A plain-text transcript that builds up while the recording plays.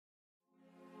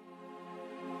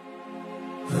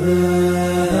Assalamu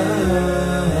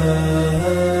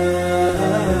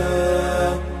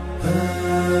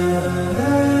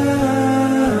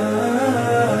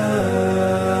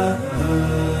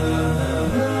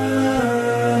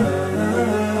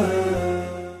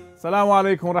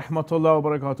alaikum wa rahmatullahi wa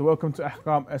barakatuh. Welcome to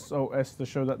Ahkam SOS, the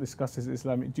show that discusses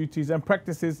Islamic duties and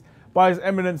practices by His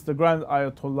Eminence, the Grand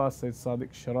Ayatollah Sayed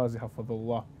Sadiq Shirazi,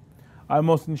 Hafadullah. I'm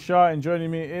Mohsin Shah, and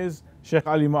joining me is Sheikh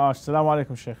Ali Ma'ash. Assalamu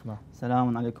alaikum, Sheikhna.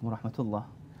 Assalamu alaikum wa rahmatullah.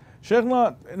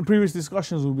 Sheikhna, in previous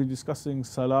discussions, we'll be discussing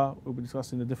Salah, we'll be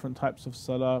discussing the different types of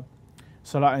Salah,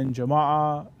 Salah in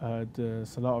Jama'ah, the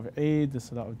Salah of Eid, the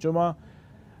Salah of Jummah.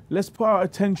 Let's put our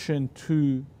attention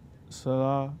to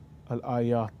Salah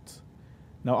al-Ayat.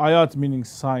 Now, ayat meaning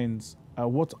signs.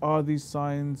 What are these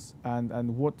signs,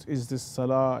 and what is this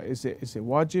salah? Is it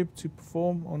wajib to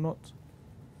perform or not?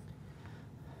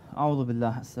 أعوذ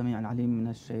بالله السميع العليم من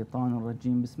الشيطان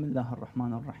الرجيم بسم الله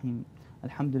الرحمن الرحيم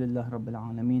الحمد لله رب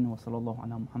العالمين وصلى الله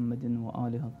على محمد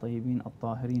وآله الطيبين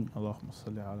الطاهرين. اللهم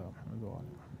صل على محمد وآل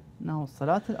محمد. Now,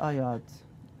 Salat al-Ayat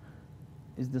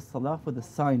is the salah for the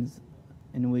signs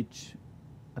in which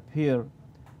appear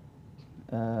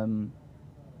in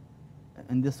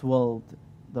this world.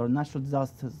 There are natural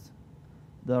disasters.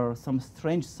 There are some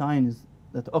strange signs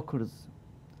that occurs.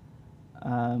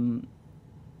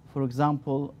 For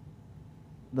example,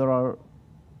 there are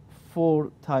 4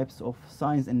 types of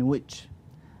signs in which,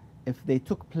 if they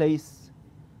took place,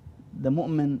 the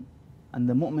mu'min and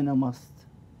the mu'minah must,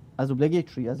 as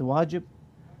obligatory, as wajib,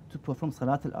 to perform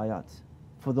Salat al-Ayat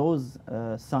for those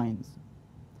signs.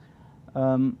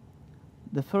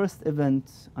 The first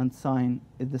event and sign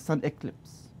is the sun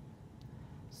eclipse.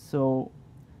 So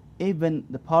even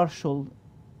the partial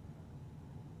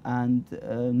and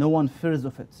no one fears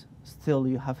of it, still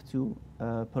you have to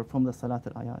perform the Salat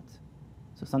al-Ayat.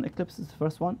 So sun eclipse is the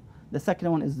first one. The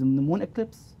second one is the moon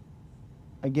eclipse.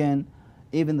 Again,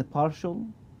 even the partial,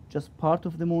 just part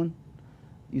of the moon,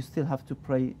 you still have to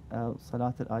pray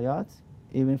Salat al-Ayat,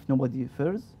 even if nobody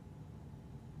fears.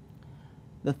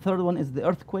 The third one is the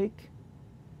earthquake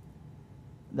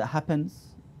that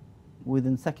happens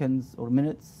within seconds or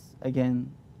minutes.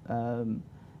 Again,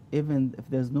 even if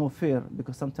there's no fear,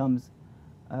 because sometimes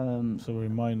So a very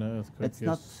minor earthquake. it's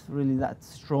not really that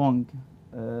strong.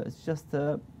 It's just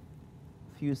a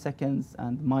few seconds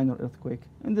and minor earthquake.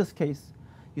 In this case,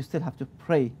 you still have to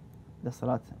pray the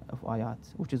Salat of Ayat,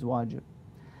 which is wajib.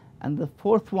 And the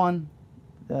fourth one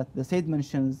that the Sayyid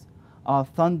mentions are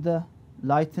thunder,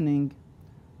 lightning,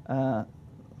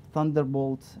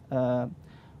 thunderbolt,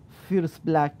 fierce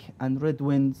black and red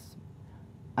winds,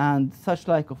 and such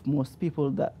like of most people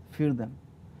that fear them.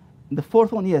 The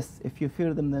fourth one, yes, if you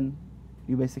fear them, then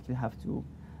you basically have to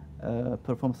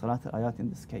perform Salat al-Ayat in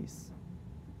this case.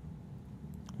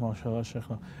 MashaAllah,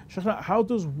 Sheikhna. Sheikhna, how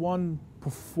does one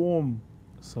perform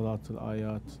Salat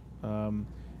al-Ayat?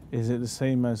 Is it the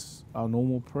same as our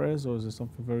normal prayers, or is there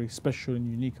something very special and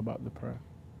unique about the prayer?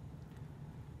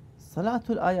 Salat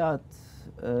al-Ayat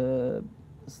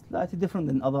slightly different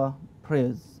than other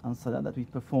prayers and salah that we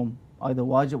perform, either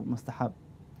wajib or mustahab.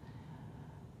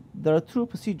 There are 2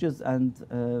 procedures and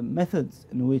methods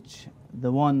in which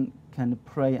the one can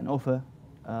pray and offer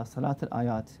Salat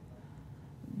al-Ayat.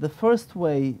 The first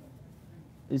way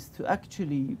is to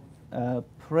actually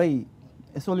pray,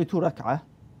 it's only 2 rak'ah,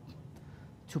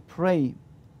 to pray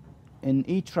in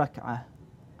each rak'ah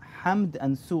Hamd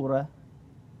and Surah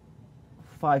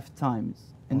 5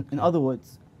 times. In other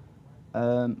words,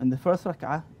 in the first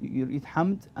rak'ah, you read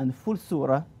Hamd and full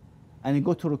surah, and you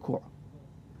go to ruku'.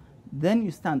 Then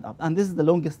you stand up, and this is the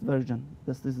longest version.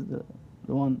 This is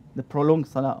the prolonged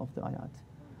salah of the ayat.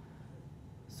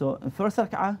 So in first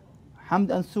rak'ah, Hamd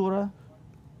and surah,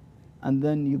 and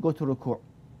then you go to ruku'.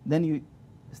 Then you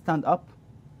stand up.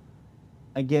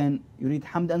 Again, you read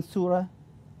Hamd and surah,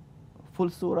 full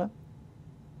surah.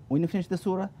 When you finish the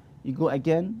surah, you go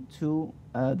again to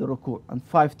the ruku', and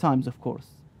 5 times, of course.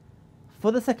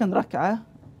 For the second rak'ah,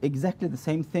 exactly the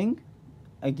same thing.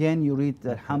 Again, you read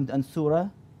the Hamd and Surah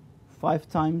 5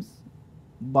 times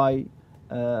by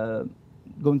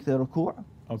going to the ruku'.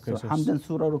 Okay, so Hamd and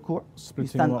Surah ruku'. Splitting you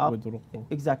stand up up with the ruku'.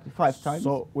 Exactly, 5 times.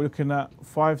 So we're looking at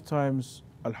 5 times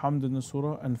Alhamdulillah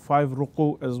Surah and 5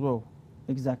 ruku' as well.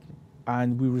 Exactly.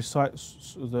 And we recite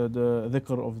the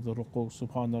dhikr of the ruku',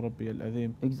 Subhana Rabbi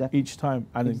al-Azim, Exactly. each time,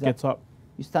 and it gets up.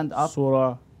 You stand up.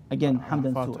 Surah, again, Hamd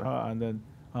and Fatiha, Surah. and then,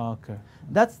 okay.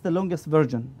 That's the longest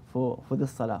version for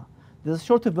this salah. There's a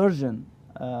shorter version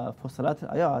for Salat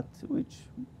al-Ayat, which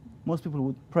most people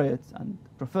would pray it and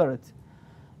prefer it,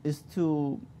 is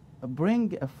to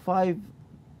bring a 5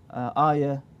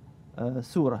 ayah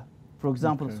surah. For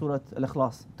example, Surah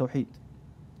Al-Ikhlas, Tawheed.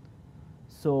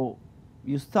 So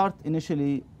you start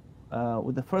initially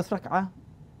with the first rak'ah,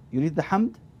 you read the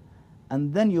hamd,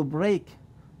 and then you break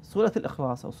Surah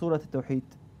Al-Ikhlas or Surah Al-Tawheed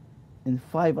in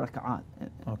 5 rak'at,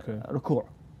 ruku'.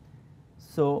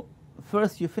 So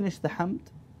first you finish the hamd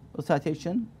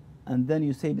recitation, and then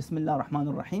you say Bismillah ar-Rahman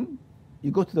ar-Rahim, you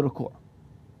go to the ruku'.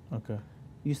 Okay.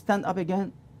 You stand up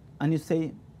again and you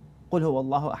say Qul huwa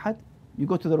Allahu ahad, you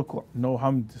go to the ruku'. No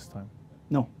hamd this time?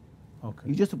 No. Okay.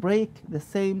 You just break the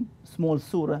same small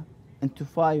surah into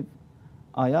 5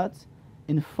 ayat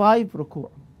in 5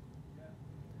 ruku'.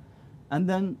 And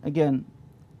then again,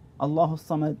 Allahu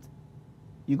Samad,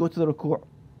 you go to the ruku',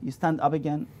 you stand up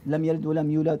again, Lam yalid wa lam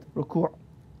yulad, ruku'.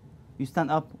 You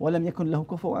stand up, wa lam yakun lahu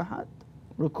kufuwan ahad,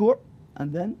 ruku',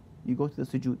 and then you go to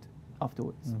the sujood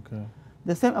afterwards. Okay.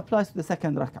 The same applies to the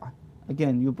second rak'ah.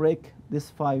 Again, you break this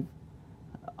 5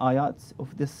 ayats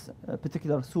of this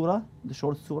particular surah, the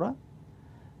short surah,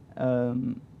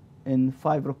 in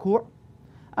 5 ruku'.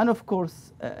 And of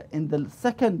course, in the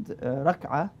second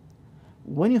rak'ah,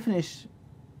 when you finish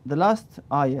the last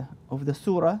ayah of the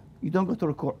surah, you don't go to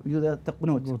ruku', you do the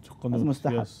qunut as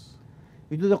mustahab. Yes.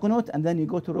 You do the qunut and then you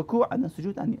go to ruku' and then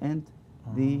sujood and you end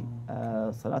the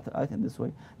Salat al-Ayat in this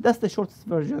way. That's the shortest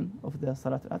version of the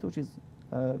Salat al-Ayat, which is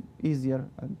easier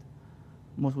and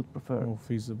most would prefer. More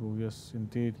feasible, yes,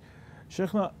 indeed.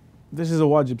 Shaykhna, this is a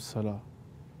wajib salah.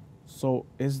 So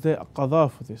is there a qadha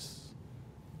for this?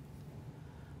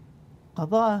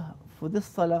 Qadha for this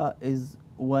salah is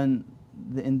when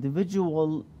the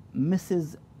individual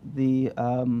misses the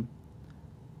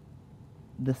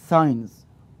signs,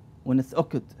 when it's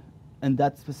occurred in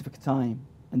that specific time,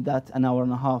 in that an hour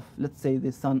and a half, let's say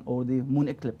the sun or the moon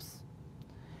eclipse.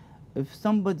 If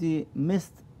somebody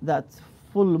missed that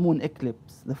full moon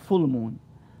eclipse, the full moon,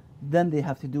 then they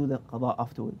have to do the qadha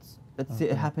afterwards. Let's say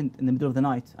it happened in the middle of the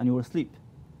night and you were asleep.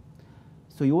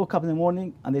 So you woke up in the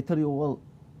morning and they tell you, well,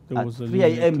 at 3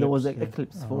 a.m. there was an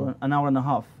eclipse for an hour and a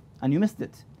half and you missed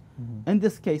it. In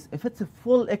this case, if it's a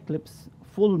full eclipse,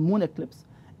 full moon eclipse,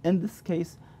 in this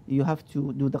case, you have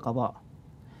to do the qadha.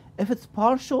 If it's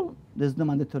partial, there's no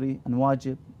mandatory and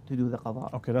wajib to do the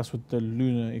qadha. Okay, that's with the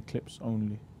lunar eclipse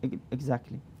only.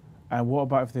 Exactly. And what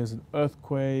about if there's an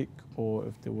earthquake or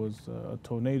if there was a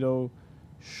tornado?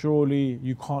 Surely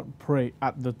you can't pray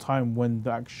at the time when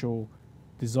the actual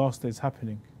disaster is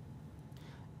happening.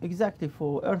 Exactly,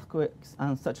 for earthquakes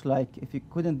and such like, if you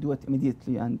couldn't do it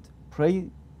immediately and pray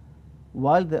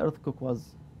while the earthquake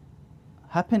was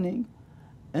happening,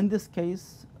 in this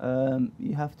case,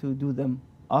 you have to do them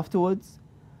afterwards,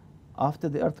 after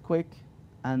the earthquake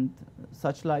and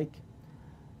such like.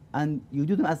 And you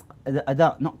do them as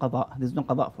ada, not qada. There's no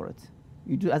qada for it.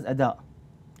 You do as ada.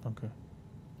 Okay.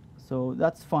 So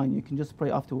that's fine. You can just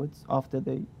pray afterwards, after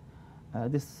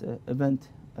this event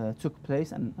took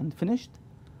place and finished.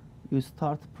 You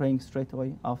start praying straight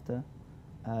away after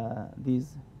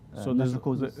these so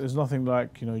there's nothing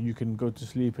like, you can go to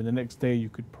sleep and the next day you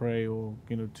could pray, or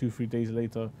 2-3 days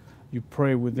later you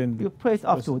pray within. You pray it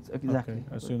afterwards, exactly.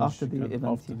 Okay, as soon after as the event.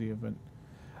 After the event.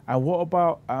 And what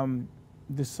about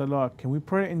this salah? Can we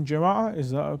pray it in jama'ah?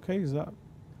 Is that okay? Is that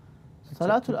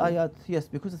Salatul Ayat? Yes,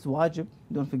 because it's wajib.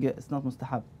 Don't forget, it's not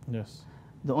mustahab. Yes.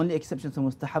 The only exception to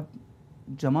mustahab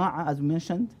jama'ah, as we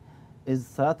mentioned, is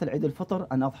Salat al-Eid al-Fitr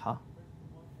and Adha.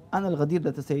 And al-Ghadir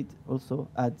that the Sayyid also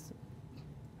adds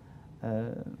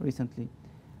recently.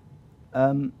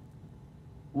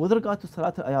 With regard to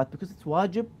Salat al-Ayat, because it's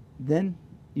wajib, then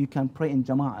you can pray in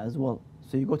jama'ah as well.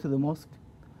 So you go to the mosque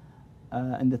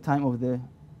in the time of the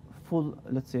full,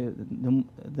 let's say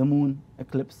the moon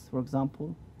eclipse, for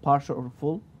example, partial or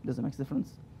full, doesn't make a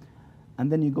difference.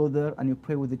 And then you go there and you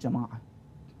pray with the jama'ah.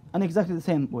 And exactly the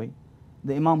same way,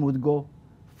 the Imam would go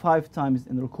 5 times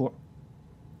in ruku'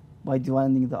 by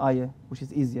dividing the ayah, which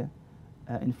is easier,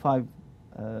 in 5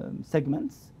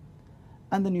 segments.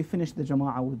 And then you finish the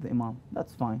jama'ah with the Imam.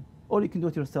 That's fine. Or you can do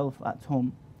it yourself at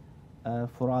home,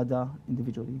 furada,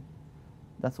 individually.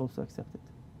 That's also accepted.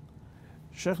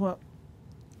 Shaykhna,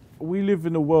 we live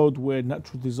in a world where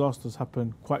natural disasters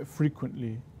happen quite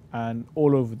frequently and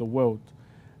all over the world.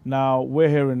 Now, we're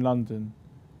here in London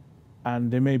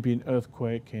and there may be an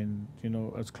earthquake in,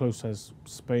 as close as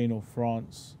Spain or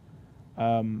France.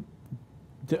 The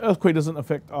earthquake doesn't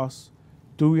affect us.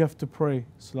 Do we have to pray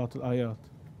Salatul Ayat?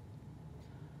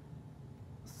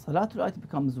 Salatul Ayat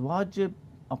becomes wajib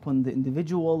upon the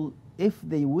individual if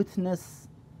they witness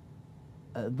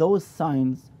those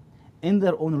signs in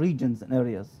their own regions and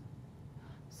areas.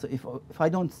 So if I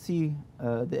don't see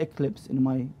the eclipse in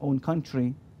my own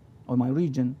country or my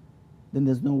region, then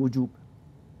there's no wujub.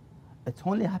 It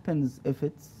only happens if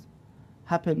it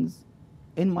happens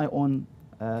in my own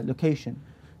location.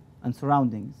 and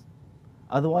surroundings.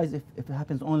 Otherwise, if it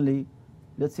happens only,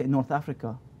 let's say in North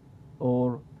Africa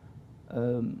or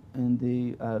in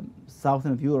the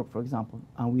southern of Europe, for example,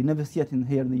 and we never see it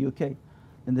here in the UK,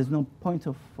 then there's no point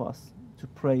of us to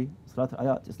pray Salat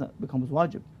al-Ayat. It's not becomes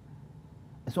wajib.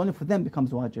 It's only for them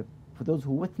becomes wajib, for those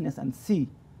who witness and see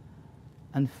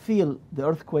and feel the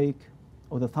earthquake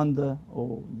or the thunder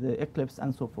or the eclipse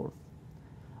and so forth.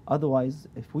 Otherwise,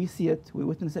 if we see it, we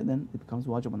witness it, then it becomes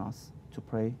wajib on us to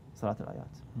pray Salat al-Ayat.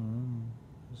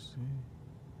 I see.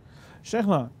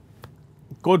 Shaykhna,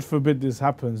 God forbid this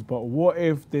happens, but what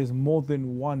if there's more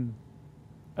than one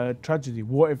tragedy?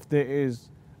 What if there is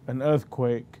an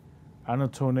earthquake and a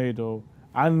tornado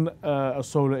and a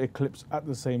solar eclipse at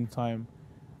the same time?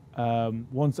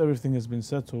 Once everything has been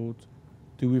settled,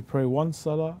 do we pray one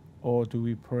salah or do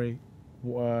we pray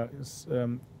a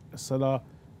salah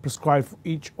prescribed for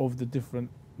each of the different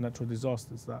natural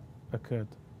disasters that occurred?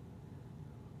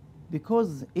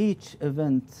 Because each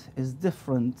event is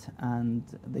different and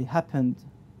they happened,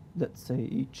 let's say,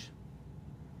 each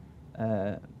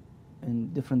in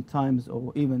different times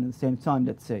or even at the same time,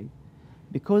 let's say,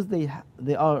 because they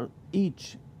are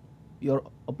each, you're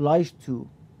obliged to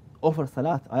offer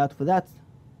salat ayat for that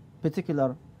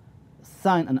particular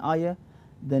sign and ayah,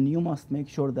 then you must make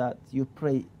sure that you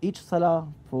pray each salah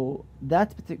for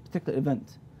that particular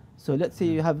event. So let's say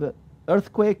you have an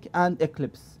earthquake and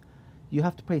eclipse. You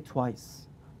have to pray twice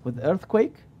for the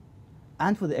earthquake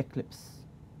and for the eclipse,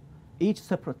 each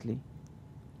separately.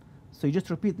 So you just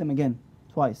repeat them again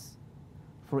twice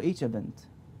for each event.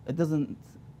 It doesn't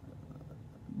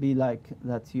be like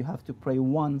that you have to pray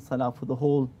one salah for the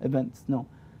whole event. No.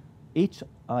 Each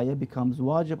ayah becomes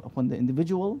wajib upon the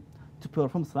individual to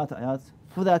perform salat ayat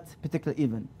for that particular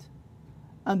event.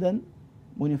 And then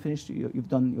when you finish, you've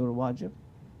done your wajib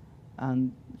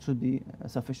and it should be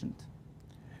sufficient.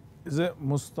 Is it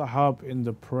mustahab in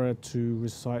the prayer to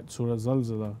recite Surah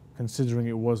Zalzala, considering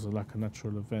it was like a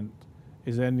natural event?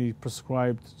 Is there any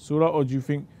prescribed surah, or do you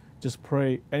think just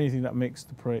pray anything that makes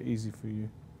the prayer easy for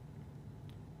you?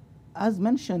 As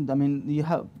mentioned, I mean, you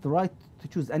have the right to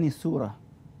choose any surah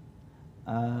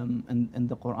in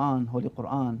the Quran, Holy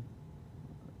Quran,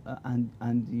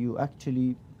 and you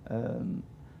actually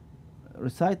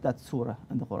recite that surah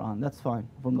in the Quran. That's fine,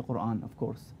 from the Quran, of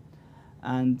course.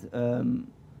 And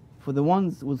for the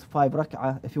ones with 5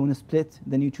 rak'ah, if you want to split,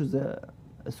 then you choose a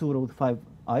surah with 5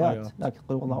 ayat, like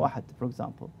Qul Huwallahu Ahad, for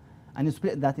example. And you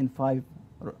split that in 5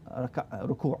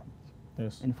 ruku',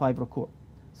 yes, in 5 ruku'.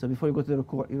 So before you go to the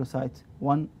ruku', you recite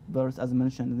one verse as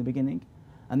mentioned in the beginning,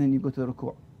 and then you go to the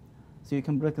ruku'. So you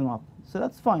can break them up. So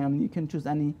that's fine. I mean, you can choose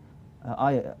any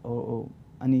ayah or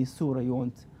any surah you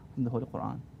want from the Holy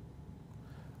Quran.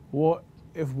 What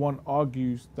if one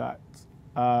argues that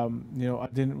I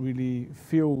didn't really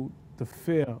feel the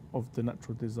fear of the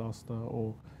natural disaster,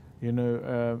 or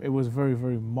it was very,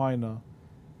 very minor?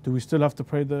 Do we still have to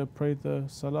pray the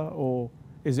salah, or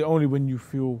is it only when you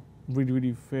feel really,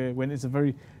 really fear, when it's a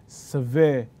very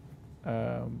severe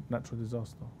natural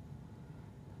disaster?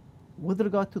 With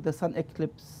regard to the sun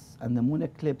eclipse and the moon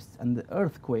eclipse and the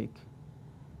earthquake,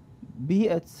 be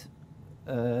it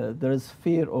there is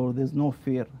fear or there's no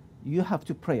fear, you have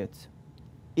to pray it.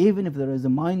 Even if there is a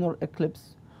minor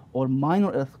eclipse or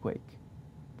minor earthquake,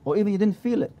 or even you didn't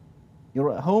feel it.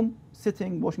 You're at home,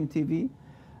 sitting, watching TV,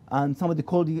 and somebody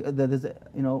called you that there's a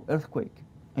earthquake,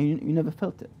 and you never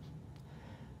felt it.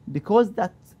 Because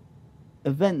that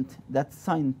event, that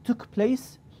sign took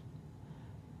place,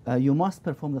 you must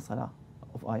perform the salah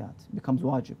of ayat. It becomes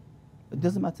wajib. It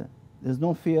doesn't matter. There's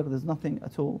no fear, there's nothing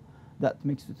at all that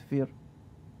makes you to fear.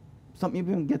 Some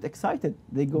even get excited.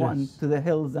 They go on to the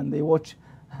hills and they watch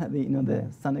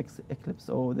the sun eclipse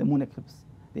or the moon eclipse.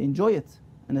 They enjoy it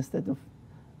instead of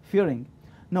fearing.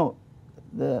 No,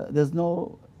 there's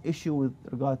no issue with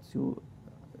regard to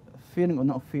fearing or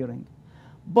not fearing.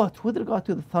 But with regard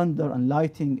to the thunder and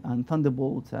lightning and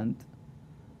thunderbolts and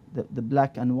the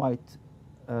black and white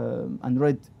and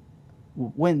red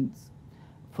winds,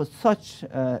 for such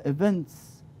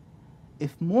events,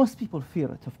 if most people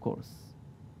fear it, of course,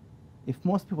 if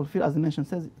most people fear, as I mentioned,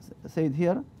 said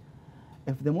here,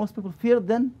 if the most people fear,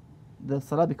 then the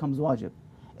salah becomes wajib.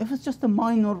 If it's just a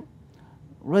minor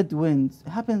red wind, it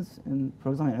happens in,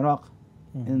 for example, in Iraq,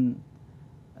 in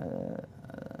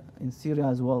Syria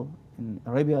as well, in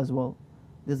Arabia as well.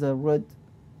 There's a red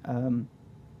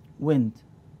wind,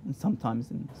 and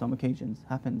sometimes in some occasions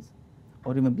happens,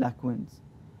 or even black winds,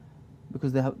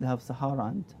 because they have Sahara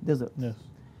and desert. Yes.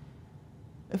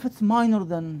 If it's minor,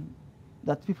 then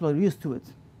that people are used to it.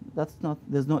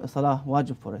 There's no salah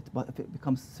wajib for it. But if it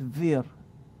becomes severe,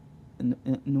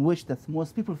 in which that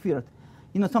most people fear it,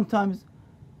 You know, sometimes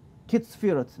kids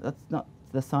fear it. That's not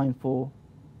the sign for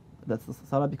that the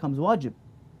salah becomes wajib.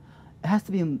 It has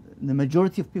to be the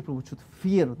majority of people which should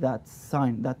fear that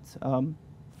sign, that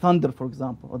thunder, for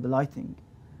example, or the lightning.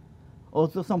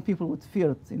 Also, some people would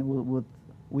fear it, you know, with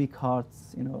weak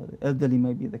hearts, you know, the elderly,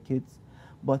 maybe the kids,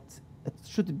 but it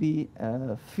should be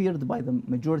feared by the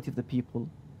majority of the people.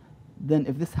 Then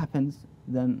if this happens,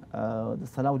 then the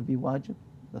salah would be wajib,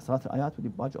 the salat al-ayat would be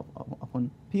wajib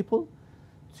upon people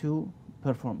to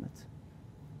perform it.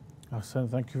 Ahsan,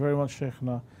 thank you very much,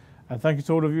 Shaykhna. And thank you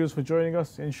to all the viewers for joining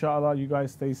us. Inshallah, you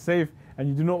guys stay safe and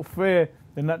you do not fear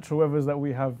the natural weathers that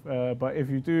we have. But if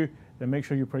you do, then make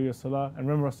sure you pray your salah and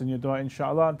remember us in your dua,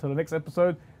 inshallah. Until the next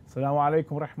episode, Assalamu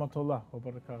alaikum wa rahmatullah wa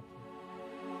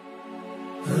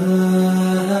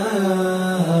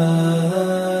barakatuh.